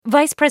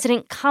Vice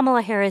President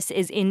Kamala Harris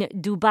is in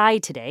Dubai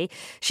today.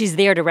 She's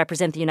there to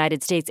represent the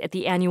United States at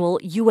the annual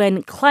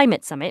UN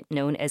Climate Summit,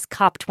 known as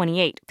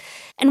COP28.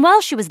 And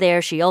while she was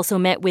there, she also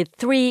met with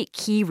 3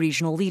 key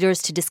regional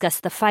leaders to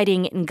discuss the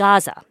fighting in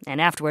Gaza. And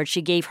afterwards,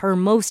 she gave her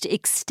most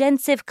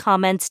extensive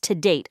comments to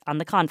date on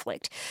the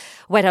conflict.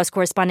 White House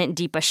correspondent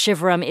Deepa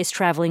Shivaram is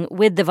traveling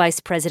with the vice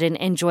president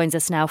and joins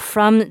us now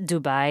from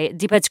Dubai.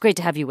 Deepa, it's great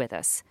to have you with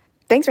us.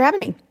 Thanks for having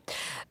me.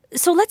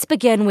 So let's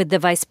begin with the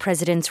vice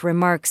president's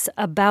remarks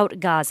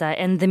about Gaza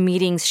and the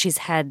meetings she's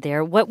had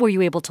there. What were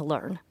you able to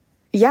learn?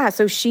 Yeah,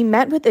 so she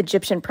met with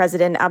Egyptian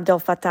President Abdel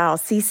Fattah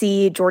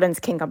al-Sisi, Jordan's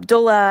King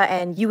Abdullah,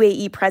 and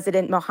UAE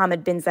President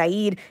Mohammed bin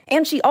Zayed.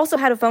 And she also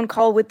had a phone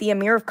call with the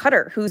Emir of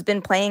Qatar, who's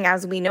been playing,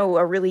 as we know,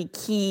 a really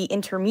key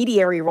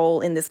intermediary role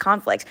in this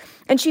conflict.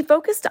 And she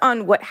focused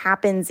on what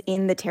happens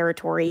in the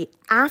territory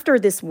after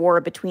this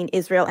war between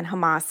Israel and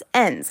Hamas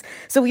ends.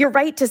 So you're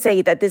right to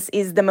say that this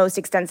is the most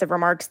extensive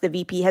remarks the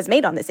VP has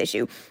made on this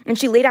issue. And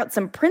she laid out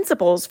some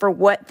principles for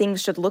what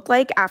things should look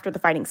like after the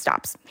fighting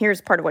stops.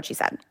 Here's part of what she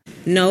said.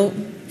 No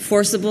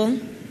forcible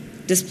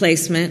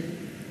displacement,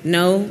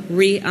 no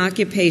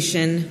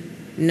reoccupation,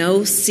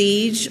 no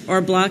siege or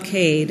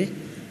blockade,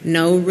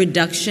 no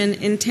reduction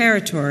in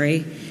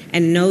territory,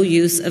 and no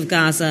use of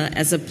Gaza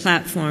as a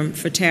platform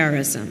for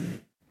terrorism.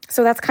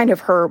 So that's kind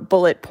of her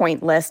bullet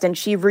point list. And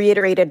she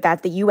reiterated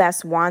that the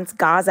U.S. wants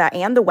Gaza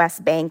and the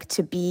West Bank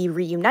to be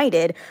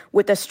reunited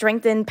with a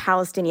strengthened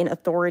Palestinian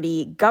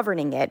Authority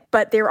governing it.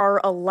 But there are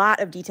a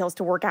lot of details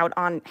to work out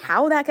on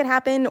how that could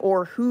happen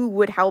or who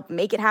would help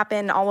make it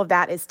happen. All of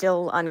that is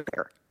still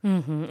unclear.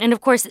 Mm-hmm. And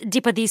of course,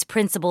 Deepa, these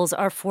principles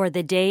are for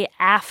the day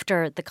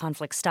after the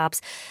conflict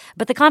stops.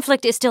 But the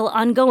conflict is still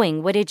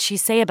ongoing. What did she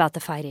say about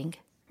the fighting?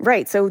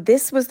 Right. So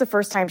this was the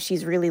first time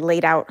she's really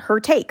laid out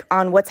her take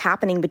on what's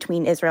happening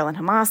between Israel and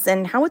Hamas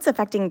and how it's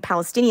affecting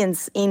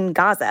Palestinians in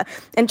Gaza.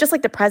 And just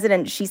like the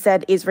president, she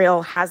said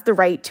Israel has the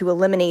right to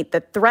eliminate the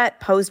threat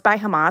posed by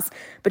Hamas,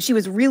 but she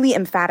was really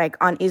emphatic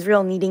on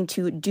Israel needing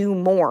to do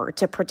more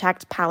to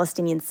protect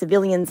Palestinian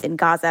civilians in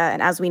Gaza.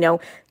 And as we know,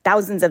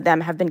 thousands of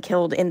them have been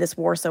killed in this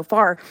war so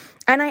far.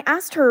 And I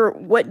asked her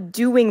what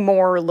doing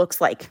more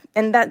looks like.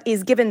 And that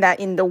is given that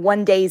in the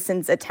 1 day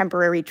since a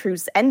temporary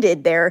truce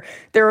ended there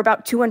were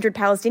about 200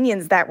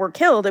 Palestinians that were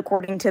killed,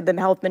 according to the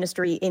health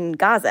ministry in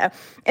Gaza.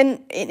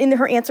 And in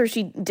her answer,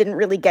 she didn't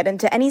really get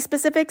into any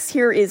specifics.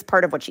 Here is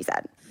part of what she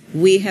said.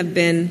 We have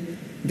been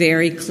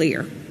very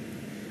clear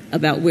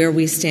about where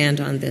we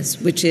stand on this,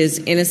 which is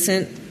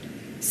innocent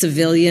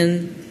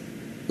civilian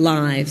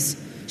lives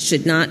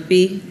should not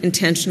be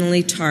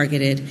intentionally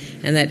targeted,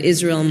 and that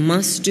Israel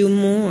must do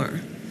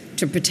more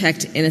to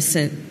protect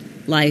innocent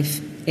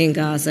life in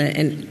Gaza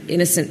and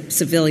innocent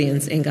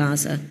civilians in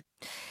Gaza.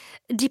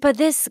 Deepa,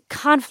 this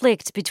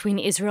conflict between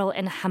Israel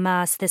and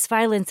Hamas, this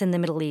violence in the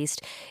Middle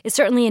East, is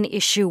certainly an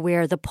issue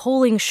where the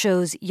polling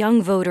shows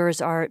young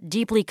voters are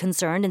deeply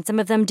concerned, and some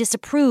of them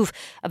disapprove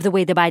of the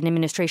way the Biden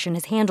administration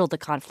has handled the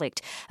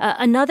conflict.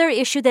 Another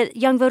issue that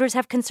young voters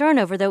have concern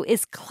over, though,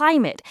 is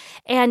climate.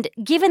 And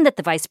given that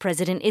the vice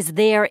president is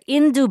there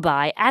in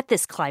Dubai at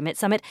this climate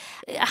summit,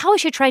 how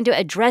is she trying to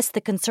address the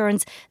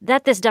concerns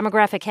that this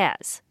demographic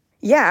has?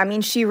 Yeah, I mean,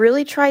 she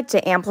really tried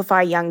to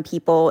amplify young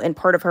people in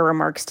part of her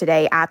remarks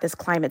today at this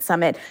climate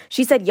summit.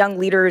 She said young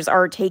leaders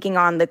are taking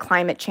on the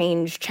climate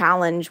change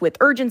challenge with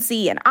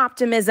urgency and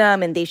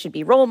optimism, and they should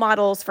be role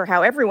models for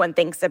how everyone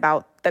thinks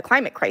about the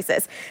climate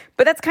crisis.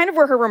 But that's kind of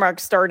where her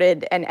remarks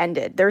started and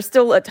ended. There's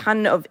still a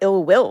ton of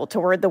ill will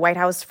toward the White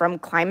House from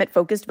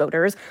climate-focused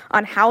voters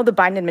on how the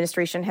Biden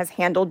administration has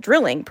handled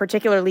drilling,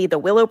 particularly the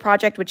Willow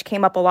Project, which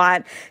came up a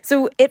lot.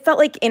 So it felt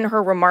like in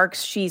her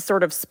remarks, she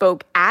sort of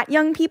spoke at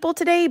young people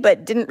today,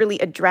 but didn't really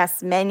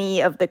address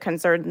many of the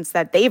concerns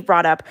that they've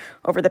brought up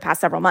over the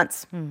past several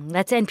months.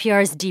 That's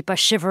NPR's Deepa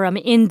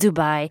Shivaram in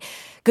Dubai.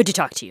 Good to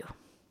talk to you.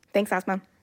 Thanks, Asma.